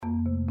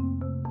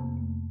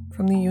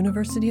From the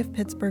University of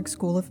Pittsburgh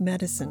School of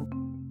Medicine,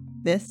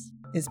 this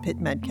is Pitt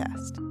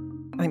Medcast.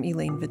 I'm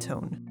Elaine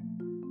Vitone.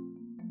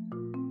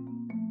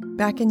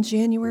 Back in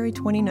January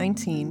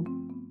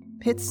 2019,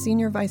 Pitt's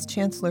Senior Vice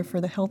Chancellor for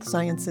the Health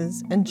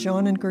Sciences and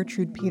John and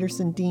Gertrude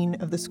Peterson Dean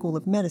of the School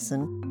of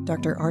Medicine,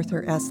 Dr.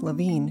 Arthur S.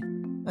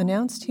 Levine,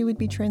 announced he would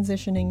be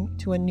transitioning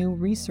to a new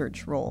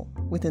research role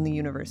within the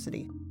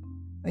university.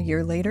 A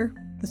year later,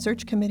 the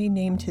search committee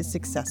named his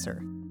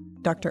successor,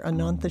 Dr.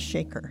 Anantha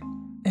Shekhar,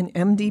 an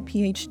MD,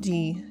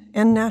 PhD,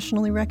 and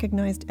nationally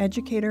recognized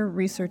educator,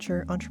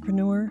 researcher,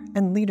 entrepreneur,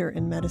 and leader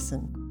in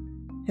medicine.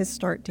 His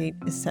start date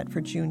is set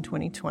for June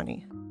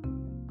 2020.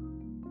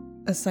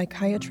 A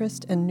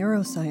psychiatrist and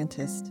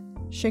neuroscientist,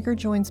 Shekhar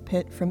joins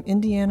Pitt from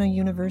Indiana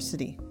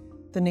University,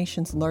 the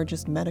nation's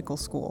largest medical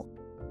school,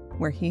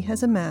 where he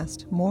has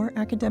amassed more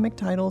academic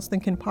titles than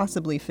can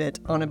possibly fit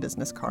on a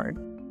business card.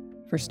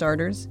 For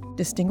starters,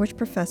 Distinguished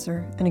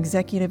Professor and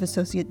Executive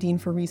Associate Dean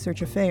for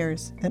Research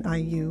Affairs at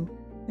IU,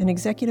 and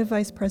Executive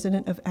Vice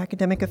President of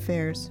Academic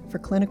Affairs for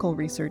Clinical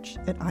Research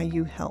at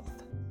IU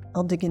Health.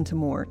 I'll dig into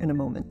more in a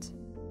moment.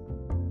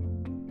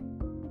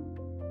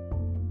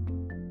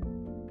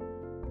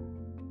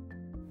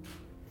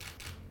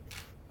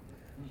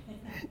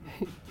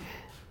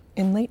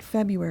 In late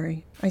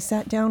February, I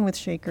sat down with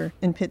Shekhar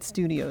in Pitt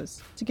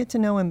Studios to get to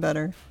know him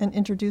better and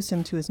introduce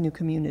him to his new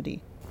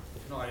community.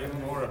 No, I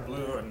even wore a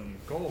blue and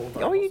gold.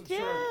 Oh, you did?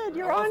 Sure.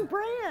 You're on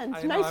brand.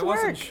 Nice work. I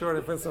wasn't sure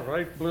if it's the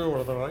right blue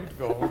or the right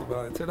gold, but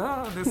I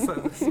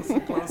said, this is the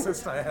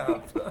closest I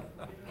have.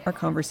 Our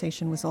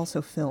conversation was also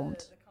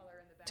filmed.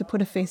 To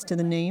put a face to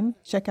the name,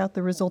 check out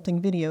the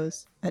resulting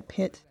videos at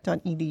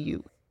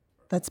pitt.edu.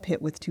 That's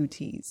Pitt with 2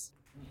 T's.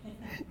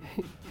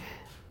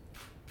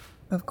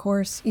 Of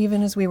course,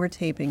 even as we were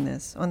taping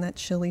this on that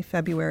chilly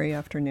February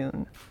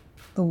afternoon,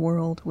 the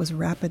world was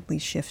rapidly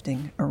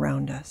shifting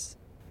around us.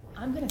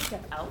 I'm going to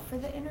step out for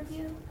the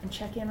interview and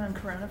check in on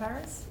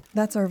coronavirus.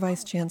 That's our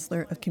Vice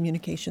Chancellor of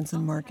Communications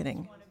and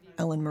Marketing,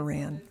 Ellen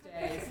Moran.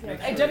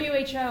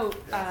 WHO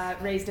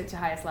raised it to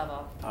highest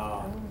level.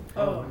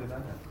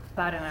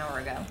 About an hour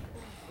ago.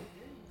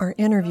 Our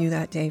interview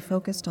that day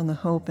focused on the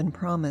hope and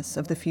promise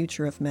of the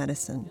future of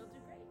medicine.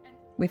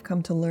 We've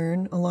come to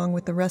learn, along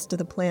with the rest of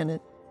the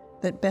planet,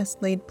 that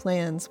best laid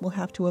plans will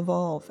have to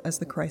evolve as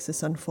the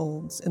crisis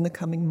unfolds in the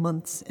coming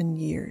months and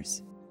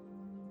years.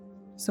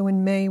 So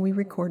in May, we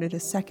recorded a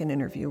second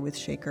interview with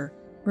Shekhar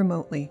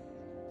remotely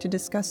to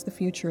discuss the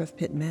future of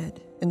Pitt Med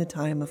in the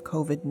time of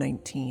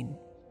COVID-19.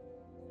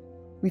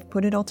 We've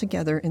put it all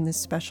together in this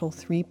special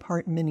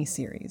 3-part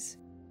miniseries.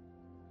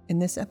 In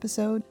this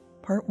episode,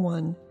 Part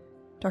 1,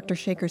 Dr.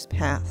 Shekhar's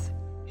path,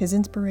 his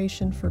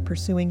inspiration for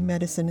pursuing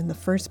medicine in the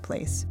first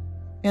place,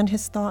 and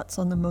his thoughts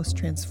on the most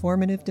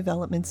transformative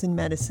developments in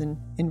medicine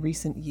in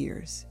recent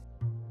years.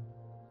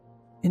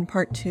 In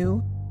Part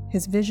 2,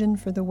 his vision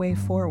for the way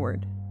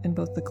forward in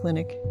both the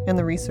clinic and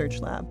the research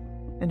lab,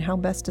 and how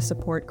best to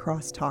support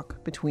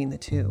crosstalk between the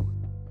two.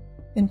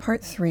 In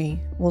Part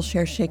 3, we'll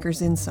share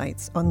Shekhar's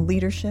insights on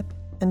leadership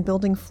and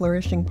building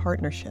flourishing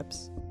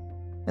partnerships.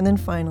 And then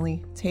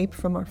finally, tape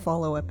from our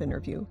follow-up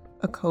interview,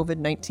 a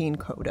COVID-19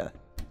 coda,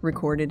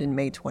 recorded in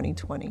May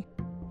 2020.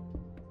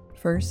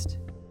 First,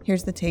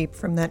 here's the tape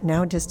from that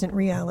now distant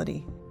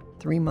reality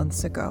 3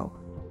 months ago.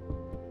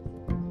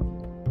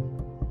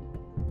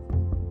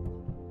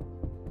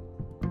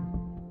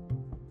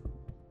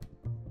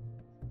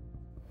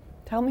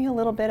 Tell me a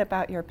little bit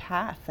about your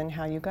path and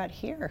how you got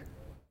here.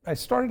 I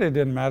started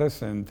in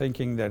medicine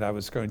thinking that I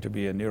was going to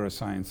be a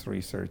neuroscience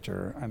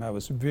researcher, and I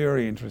was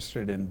very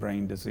interested in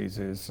brain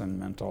diseases and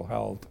mental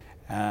health.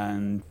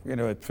 And,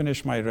 I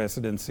finished my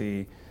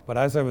residency, but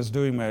as I was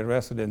doing my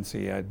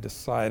residency, I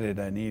decided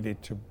I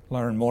needed to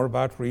learn more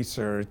about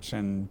research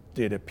and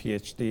did a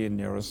PhD in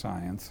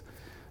neuroscience.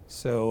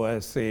 So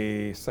as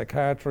a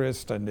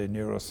psychiatrist and a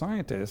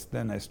neuroscientist,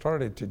 then I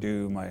started to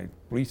do my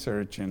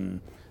research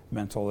in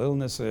mental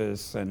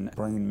illnesses and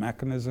brain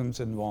mechanisms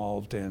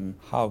involved in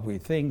how we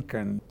think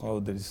and how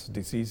these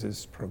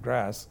diseases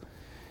progress.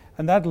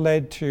 And that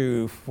led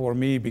to, for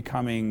me,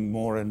 becoming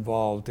more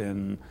involved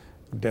in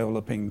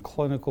developing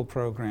clinical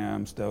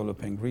programs,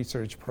 developing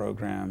research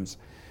programs,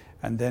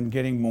 and then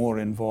getting more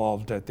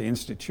involved at the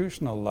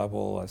institutional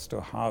level as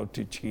to how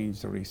to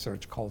change the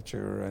research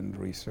culture and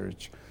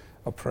research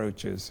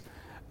approaches.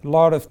 A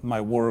lot of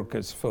my work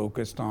is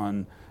focused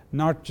on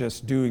not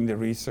just doing the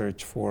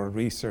research for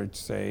research's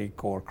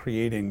sake or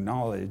creating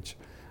knowledge,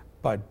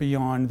 but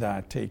beyond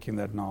that, taking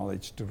that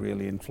knowledge to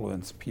really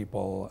influence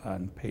people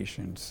and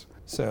patients.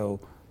 So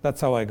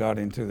that's how I got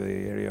into the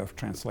area of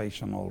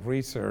translational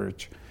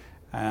research,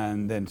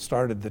 and then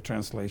started the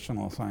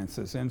Translational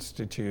Sciences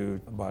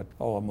Institute about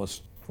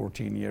almost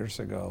 14 years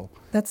ago.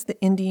 That's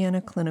the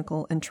Indiana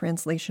Clinical and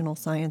Translational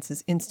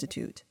Sciences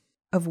Institute,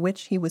 of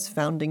which he was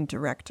founding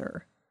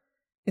director.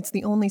 It's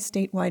the only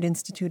statewide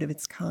institute of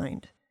its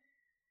kind.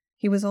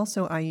 He was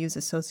also IU's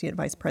Associate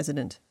Vice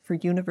President for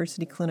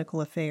University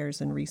Clinical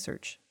Affairs and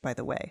Research, by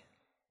the way.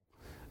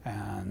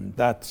 And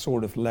that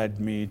sort of led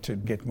me to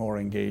get more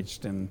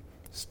engaged in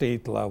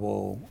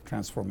state-level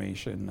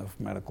transformation of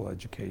medical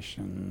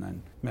education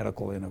and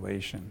medical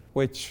innovation,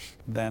 which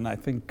then I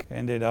think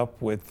ended up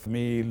with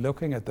me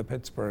looking at the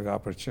Pittsburgh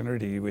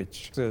opportunity,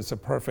 which is a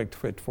perfect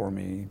fit for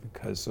me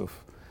because of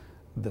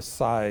the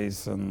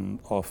size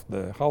of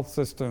the health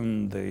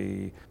system,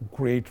 the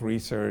great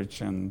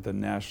research, and the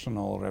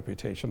national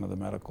reputation of the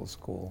medical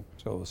school.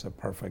 So it was a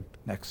perfect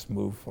next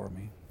move for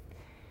me.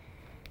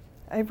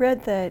 I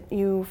read that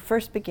you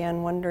first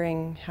began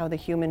wondering how the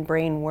human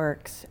brain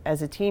works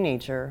as a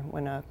teenager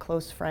when a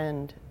close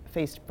friend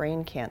faced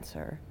brain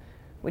cancer.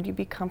 Would you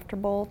be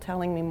comfortable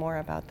telling me more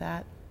about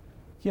that?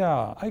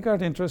 Yeah, I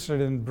got interested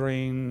in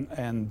brain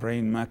and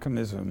brain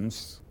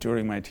mechanisms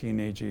during my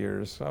teenage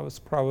years. I was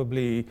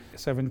probably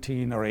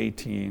 17 or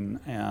 18,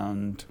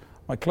 and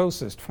my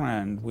closest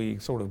friend, we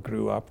sort of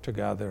grew up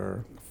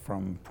together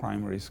from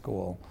primary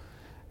school.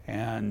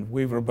 And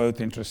we were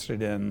both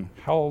interested in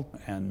health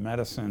and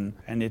medicine,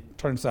 and it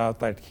turns out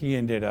that he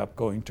ended up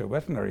going to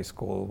veterinary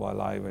school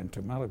while I went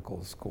to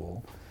medical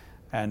school.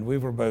 And we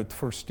were both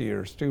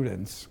first-year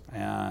students,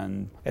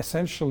 and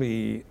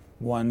essentially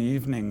one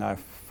evening I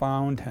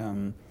found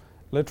him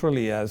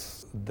literally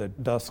as the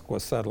dusk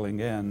was settling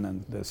in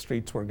and the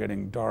streets were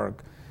getting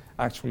dark,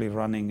 actually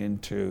running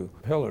into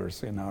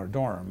pillars in our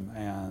dorm.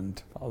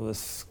 And I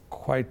was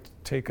quite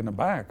taken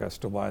aback as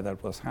to why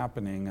that was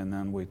happening. And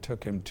then we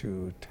took him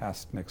to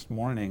test next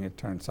morning. It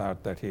turns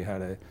out that he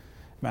had a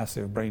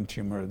massive brain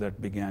tumor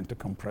that began to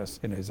compress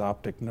in his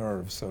optic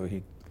nerve, so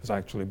he was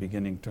actually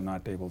beginning to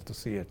not able to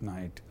see at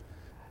night.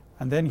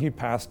 And then he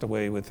passed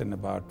away within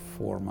about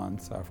 4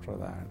 months after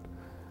that.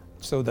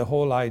 So the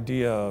whole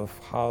idea of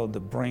how the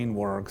brain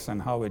works and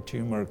how a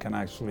tumor can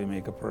actually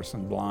make a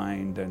person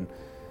blind and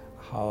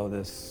how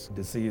this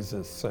disease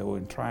is so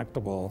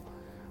intractable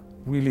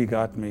really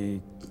got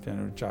me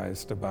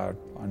energized about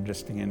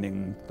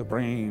understanding the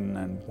brain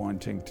and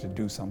wanting to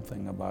do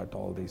something about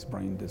all these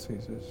brain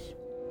diseases.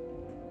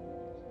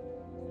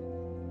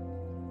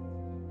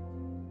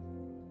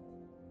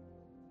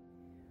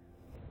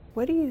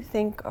 What do you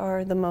think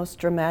are the most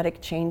dramatic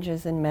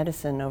changes in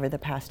medicine over the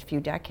past few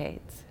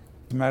decades?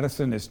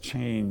 Medicine has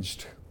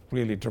changed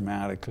really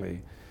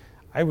dramatically.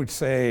 I would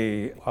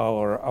say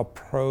our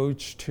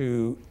approach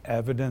to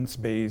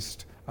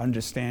evidence-based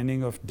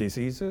understanding of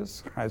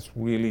diseases has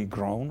really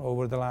grown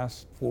over the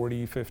last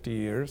 40, 50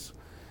 years.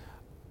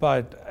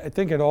 But I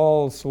think it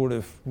all sort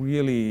of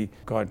really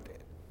got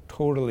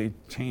totally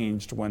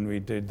changed when we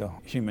did the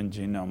human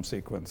genome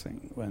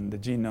sequencing. When the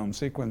genome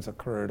sequence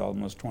occurred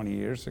almost 20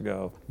 years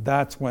ago,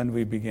 that's when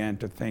we began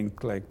to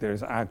think like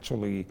there's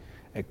actually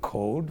a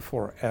code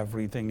for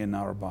everything in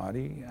our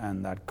body,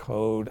 and that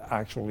code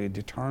actually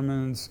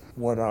determines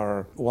what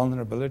our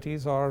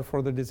vulnerabilities are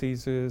for the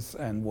diseases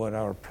and what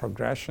our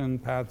progression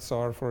paths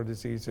are for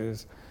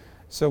diseases.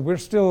 So we're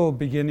still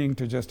beginning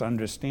to just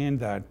understand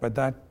that, but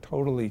that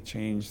totally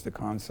changed the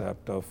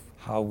concept of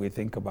how we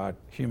think about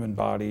human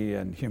body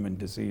and human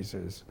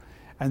diseases.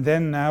 And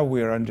then now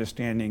we're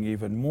understanding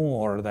even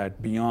more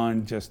that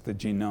beyond just the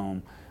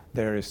genome,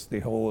 there is the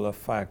whole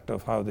effect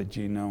of how the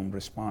genome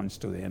responds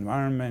to the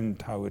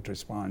environment, how it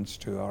responds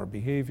to our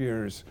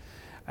behaviors.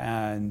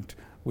 And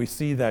we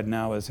see that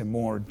now as a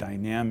more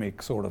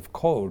dynamic sort of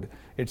code.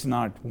 It's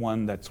not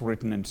one that's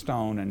written in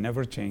stone and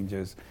never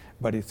changes,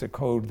 but it's a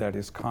code that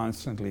is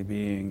constantly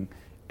being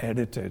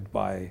edited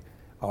by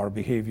our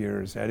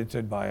behaviors,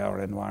 edited by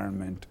our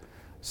environment.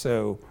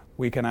 So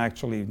we can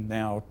actually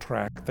now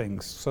track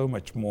things so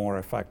much more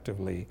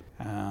effectively.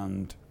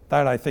 And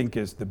that, I think,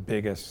 is the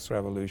biggest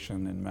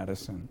revolution in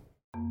medicine.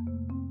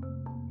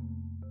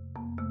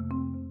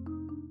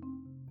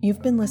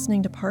 You've been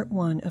listening to part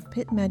 1 of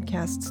Pitt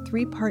Medcast's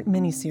 3-part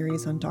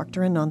miniseries on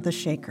Dr. Anantha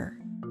Shaker.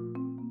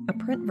 A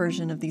print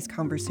version of these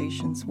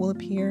conversations will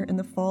appear in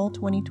the fall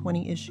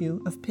 2020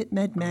 issue of Pitt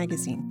Med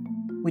magazine,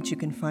 which you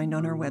can find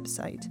on our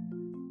website,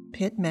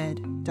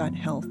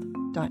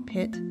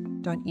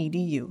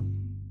 pittmed.health.pitt.edu.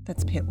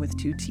 That's Pitt with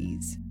 2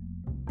 T's.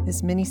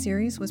 This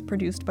miniseries was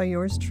produced by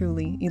yours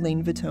truly,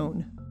 Elaine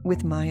Vitone,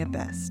 with Maya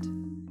Best.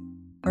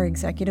 Our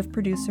executive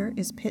producer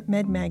is Pitt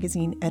Med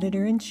Magazine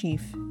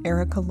Editor-in-Chief,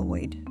 Erica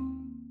Lloyd.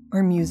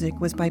 Our music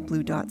was by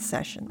Blue Dot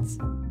Sessions.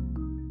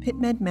 Pitt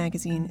Med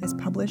Magazine is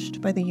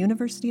published by the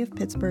University of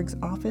Pittsburgh's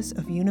Office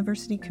of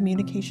University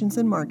Communications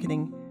and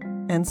Marketing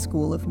and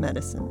School of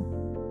Medicine.